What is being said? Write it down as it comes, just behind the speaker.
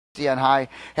on high,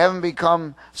 having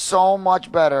become so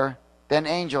much better than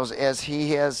angels, as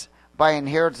he has by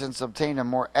inheritance obtained a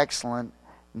more excellent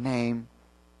name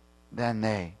than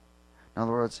they. In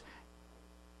other words,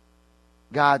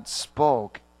 God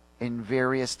spoke in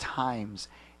various times,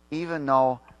 even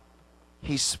though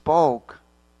he spoke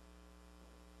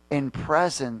in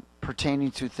present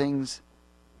pertaining to things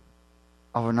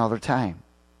of another time,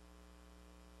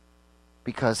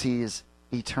 because he is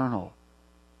eternal.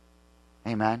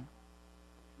 Amen.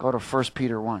 Go to 1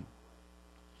 Peter 1.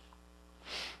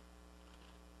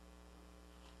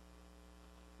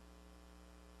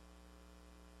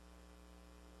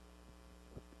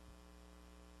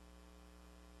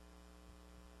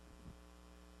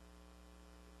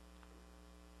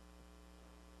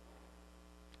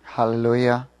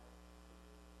 Hallelujah.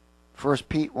 1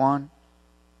 Pete 1,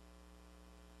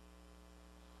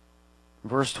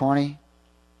 verse 20.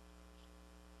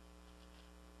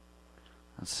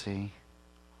 Let's see.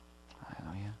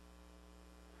 Hallelujah.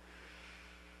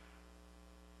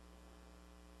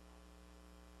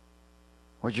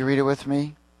 Would you read it with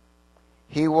me?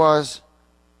 He was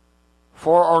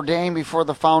foreordained before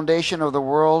the foundation of the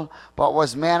world, but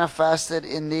was manifested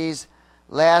in these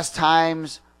last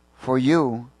times for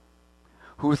you,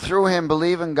 who through him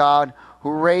believe in God,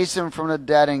 who raised him from the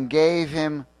dead and gave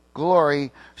him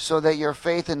glory, so that your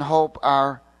faith and hope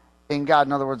are in God.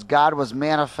 In other words, God was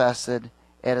manifested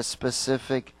at a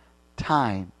specific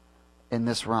time in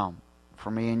this realm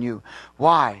for me and you.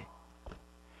 Why?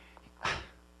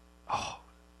 Oh,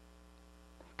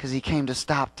 because he came to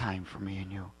stop time for me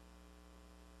and you.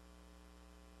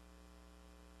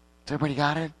 Has everybody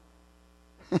got it?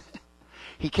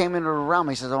 He came into the realm.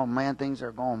 He says, oh man, things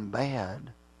are going bad.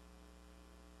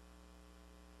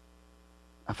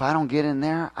 If I don't get in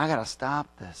there, I got to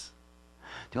stop this.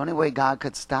 The only way God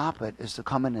could stop it is to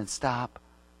come in and stop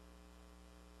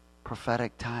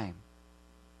prophetic time.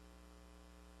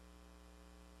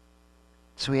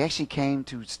 So he actually came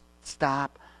to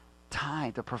stop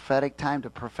time, the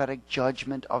prophetic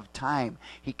judgment of time.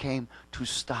 He came to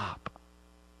stop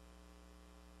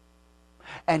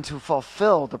and to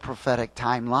fulfill the prophetic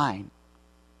timeline.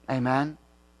 Amen?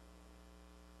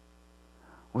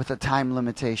 With a time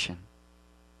limitation.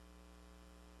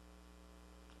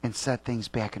 And set things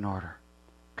back in order,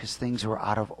 because things were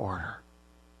out of order.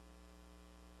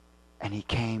 And he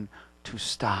came to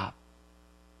stop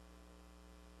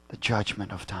the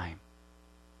judgment of time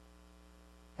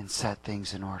and set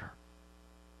things in order,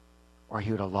 or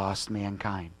he would have lost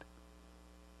mankind.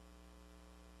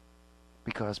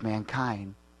 Because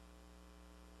mankind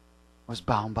was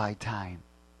bound by time.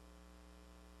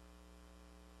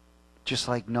 Just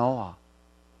like Noah.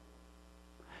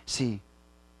 See,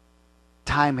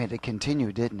 time had to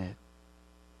continue, didn't it?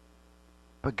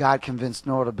 But God convinced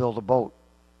Noah to build a boat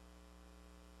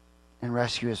and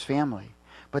rescue his family.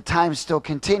 But time still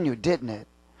continued, didn't it?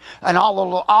 And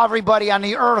everybody on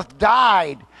the earth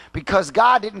died because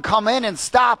God didn't come in and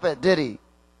stop it, did he?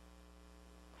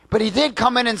 But he did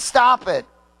come in and stop it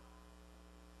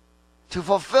to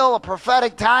fulfill a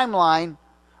prophetic timeline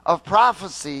of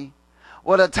prophecy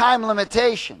with a time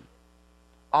limitation,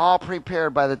 all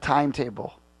prepared by the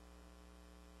timetable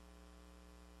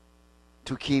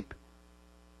to keep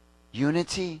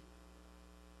unity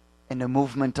in the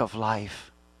movement of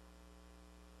life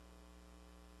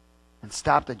and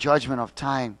stop the judgment of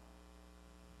time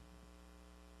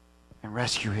and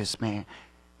rescue his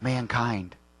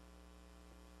mankind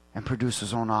and produce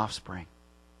his own offspring.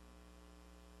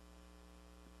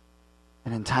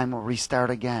 And in time will restart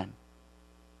again.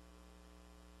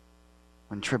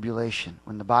 When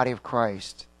the body of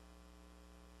Christ,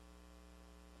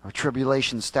 or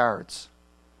tribulation starts,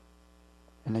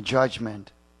 and the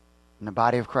judgment and the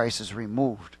body of Christ is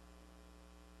removed.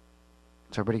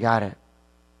 So everybody got it?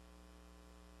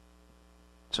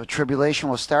 So tribulation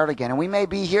will start again. And we may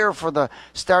be here for the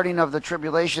starting of the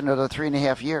tribulation of the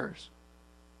 3.5 years.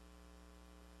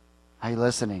 Are you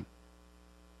listening?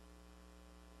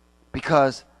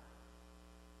 Because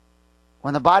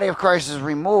when the body of Christ is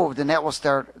removed, then that will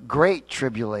start great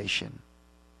tribulation.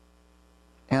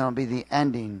 And it'll be the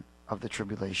ending of the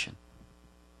tribulation.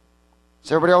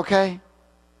 Is everybody okay?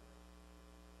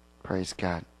 Praise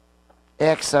God.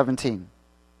 Acts 17.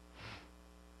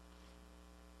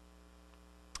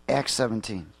 Acts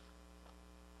 17.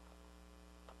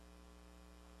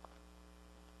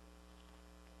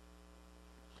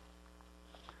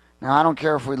 Now, I don't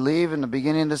care if we leave in the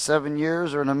beginning of the 7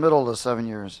 years or in the middle of the 7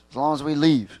 years, as long as we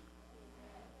leave.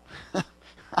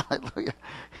 Hallelujah.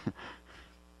 The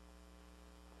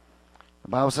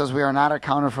Bible says we are not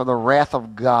accounted for the wrath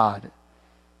of God.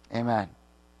 Amen.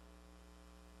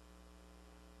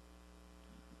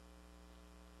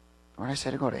 What did I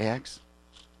say to go to Acts?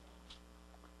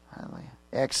 Hallelujah.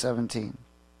 Acts 17.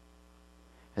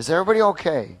 Is everybody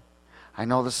okay? I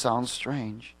know this sounds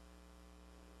strange.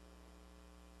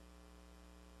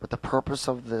 But the purpose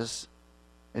of this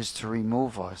is to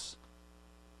remove us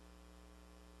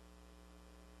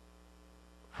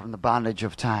from the bondage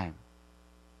of time.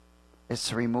 It's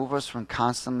to remove us from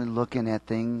constantly looking at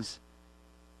things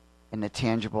in the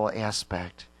tangible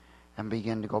aspect and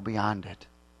begin to go beyond it.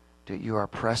 That you are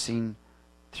pressing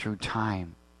through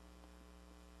time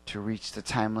to reach the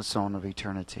timeless zone of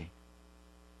eternity.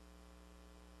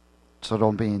 So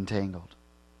don't be entangled.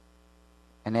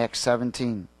 In Acts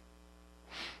 17,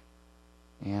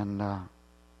 and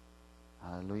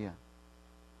hallelujah,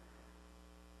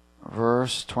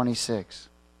 verse 26.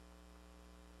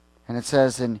 And it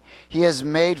says, and he has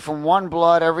made from one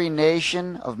blood every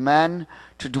nation of men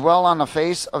to dwell on the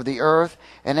face of the earth,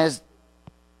 and has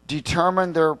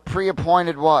determined their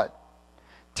pre-appointed what?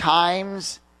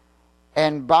 Times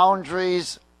and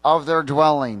boundaries of their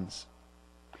dwellings,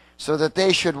 so that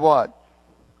they should what?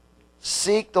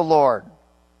 Seek the Lord,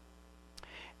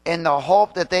 in the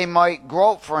hope that they might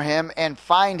grope for him and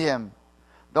find him,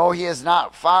 though he is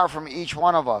not far from each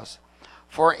one of us.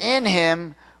 For in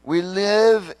him we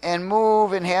live and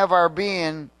move and have our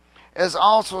being, as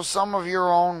also some of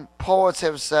your own poets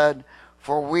have said,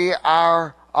 for we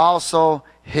are also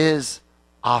his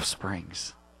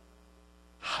offsprings.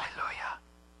 Hallelujah.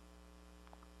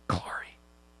 Glory.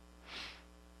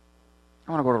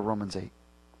 I want to go to Romans 8.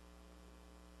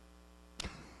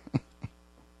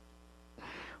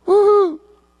 Woohoo!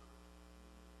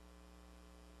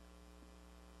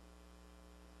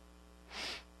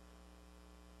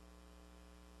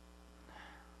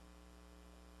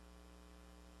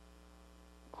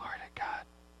 Glory to God.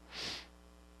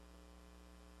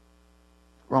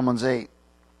 Romans 8.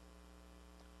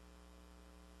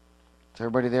 Is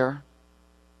everybody there?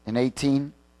 In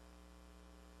 18?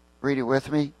 Read it with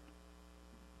me.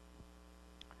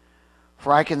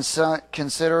 For I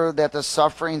consider that the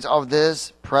sufferings of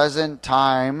this present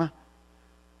time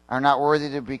are not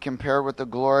worthy to be compared with the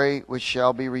glory which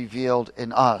shall be revealed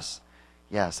in us.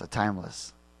 Yes, a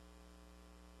timeless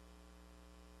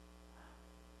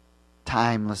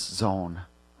zone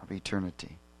of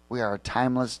eternity. We are a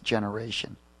timeless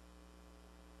generation.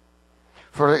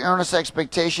 For the earnest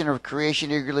expectation of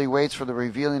creation eagerly waits for the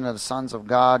revealing of the sons of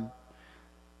God.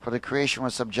 For the creation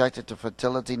was subjected to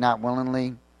fertility, not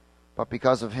willingly, but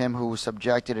because of him who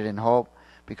subjected it in hope,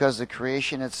 because the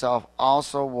creation itself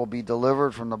also will be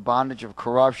delivered from the bondage of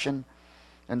corruption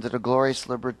into the glorious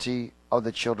liberty of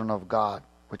the children of God,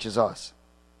 which is us,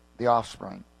 the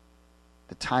offspring,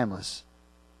 the timeless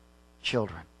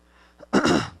children.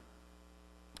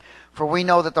 For we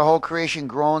know that the whole creation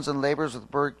groans and labors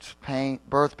with birth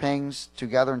pangs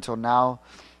together until now.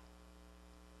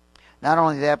 Not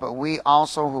only that, but we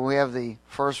also who have the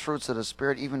first fruits of the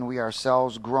Spirit, even we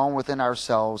ourselves, groan within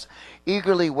ourselves,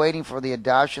 eagerly waiting for the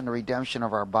adoption, the redemption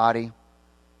of our body.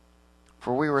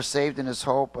 For we were saved in his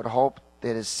hope, but hope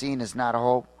that is seen is not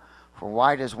hope. For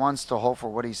why does one still hope for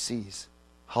what he sees?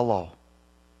 Hello.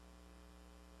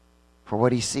 For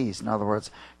what he sees. In other words,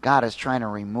 God is trying to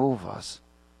remove us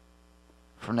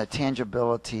from the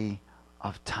tangibility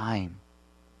of time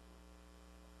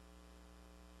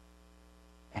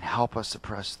and help us to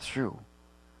press through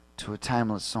to a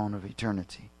timeless zone of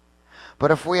eternity. But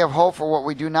if we have hope for what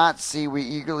we do not see, we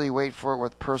eagerly wait for it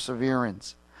with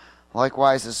perseverance.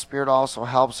 Likewise, the Spirit also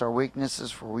helps our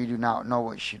weaknesses, for we do not know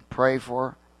what we should pray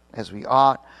for as we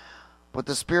ought. But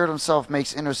the Spirit himself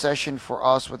makes intercession for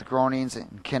us with groanings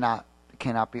and cannot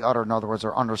be uttered, in other words,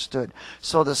 or understood.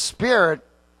 So the Spirit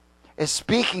is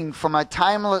speaking from a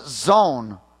timeless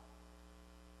zone.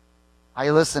 Are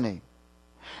you listening?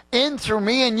 In through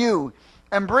me and you,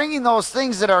 and bringing those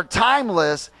things that are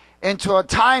timeless into a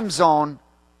time zone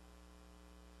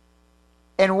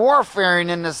and warfaring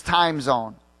in this time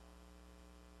zone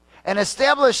and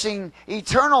establishing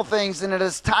eternal things in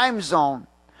this time zone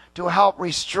to help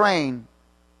restrain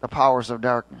the powers of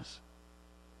darkness.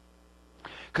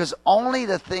 Because only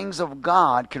the things of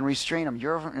God can restrain them.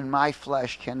 Your and my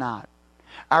flesh cannot.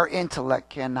 Our intellect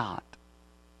cannot.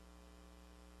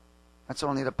 That's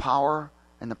only the power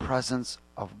and the presence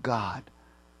of God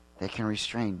that can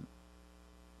restrain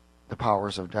the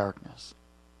powers of darkness.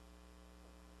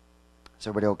 Is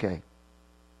everybody okay?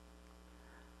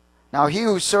 Now he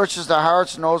who searches the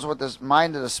hearts knows what the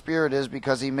mind of the Spirit is,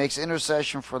 because he makes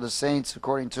intercession for the saints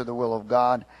according to the will of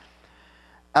God.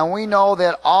 And we know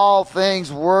that all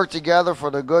things work together for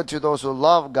the good to those who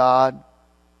love God,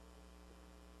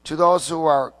 to those who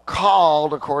are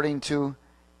called according to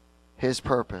his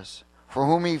purpose. For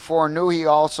whom he foreknew, he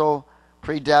also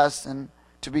predestined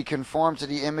to be conformed to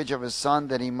the image of his Son,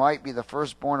 that he might be the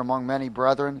firstborn among many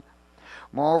brethren.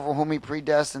 Moreover, whom he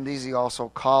predestined, these he also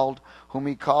called. Whom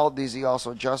he called, these he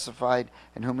also justified.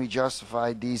 And whom he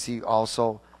justified, these he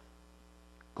also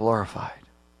glorified.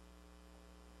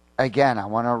 Again, I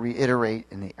want to reiterate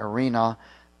in the arena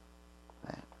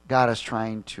that God is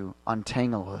trying to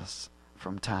untangle us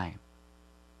from time.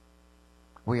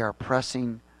 We are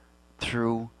pressing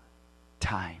through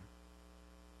time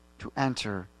to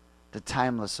enter the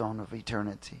timeless zone of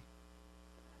eternity.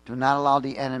 Do not allow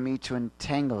the enemy to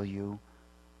entangle you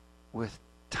with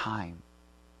time.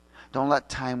 Don't let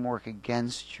time work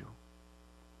against you.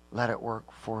 Let it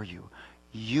work for you.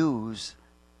 Use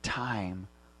time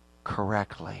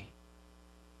correctly.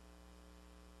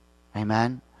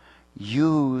 Amen?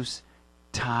 Use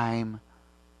time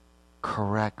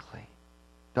correctly.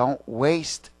 Don't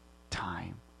waste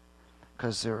time,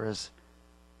 because there is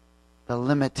the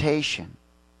limitation,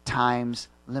 time's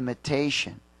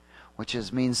limitation, which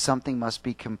means something must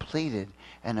be completed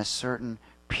in a certain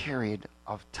period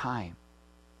of time.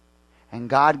 And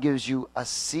God gives you a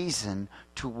season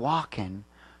to walk in,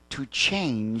 to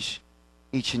change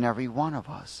each and every one of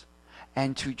us,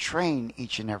 and to train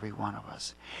each and every one of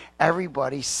us.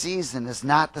 Everybody's season is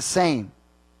not the same.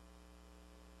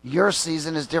 Your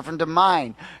season is different than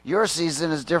mine. Your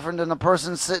season is different than the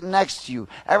person sitting next to you.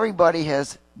 Everybody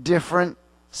has different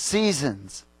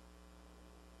seasons.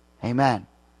 Amen.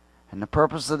 And the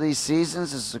purpose of these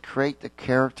seasons is to create the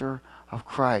character of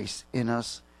Christ in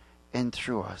us and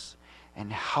through us,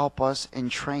 and help us and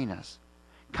train us,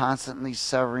 constantly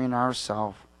severing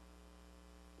ourselves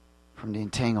from the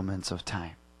entanglements of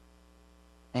time.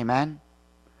 Amen?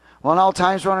 Well, now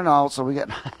time's running out, so we got...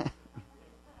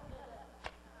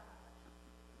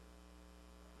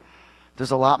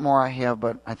 There's a lot more I have,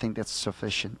 but I think that's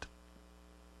sufficient.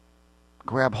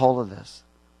 Grab hold of this.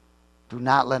 Do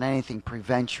not let anything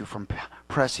prevent you from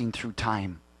pressing through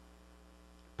time.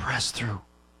 Press through.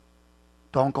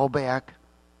 Don't go back.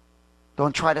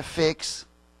 Don't try to fix.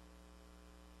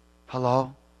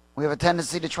 Hello? We have a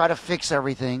tendency to try to fix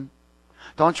everything.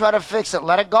 Don't try to fix it.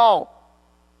 Let it go.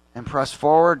 And press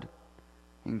forward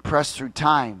and press through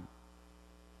time.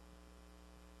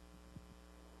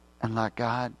 And let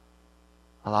God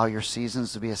allow your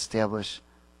seasons to be established,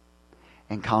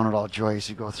 and count it all joy as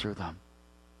you go through them.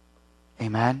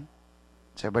 Amen?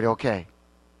 Is everybody okay?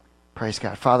 Praise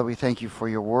God. Father, we thank you for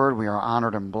your word. We are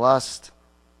honored and blessed.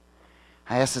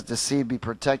 I ask that the seed be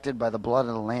protected by the blood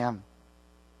of the Lamb,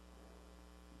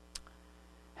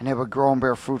 and it would grow and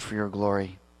bear fruit for your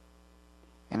glory.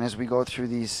 And as we go through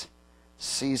these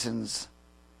seasons,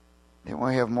 that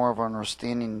we have more of an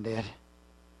understanding that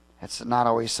it's not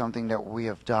always something that we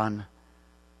have done,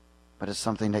 but it's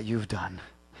something that you've done,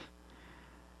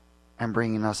 and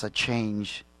bringing us a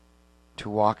change to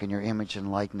walk in your image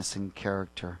and likeness and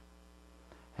character,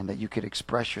 and that you could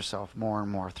express yourself more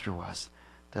and more through us,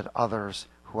 that others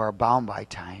who are bound by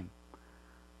time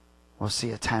will see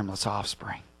a timeless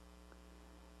offspring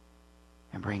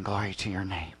and bring glory to your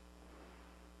name.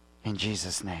 In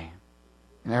Jesus' name.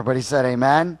 And everybody said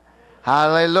amen.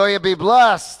 Hallelujah. Be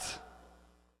blessed.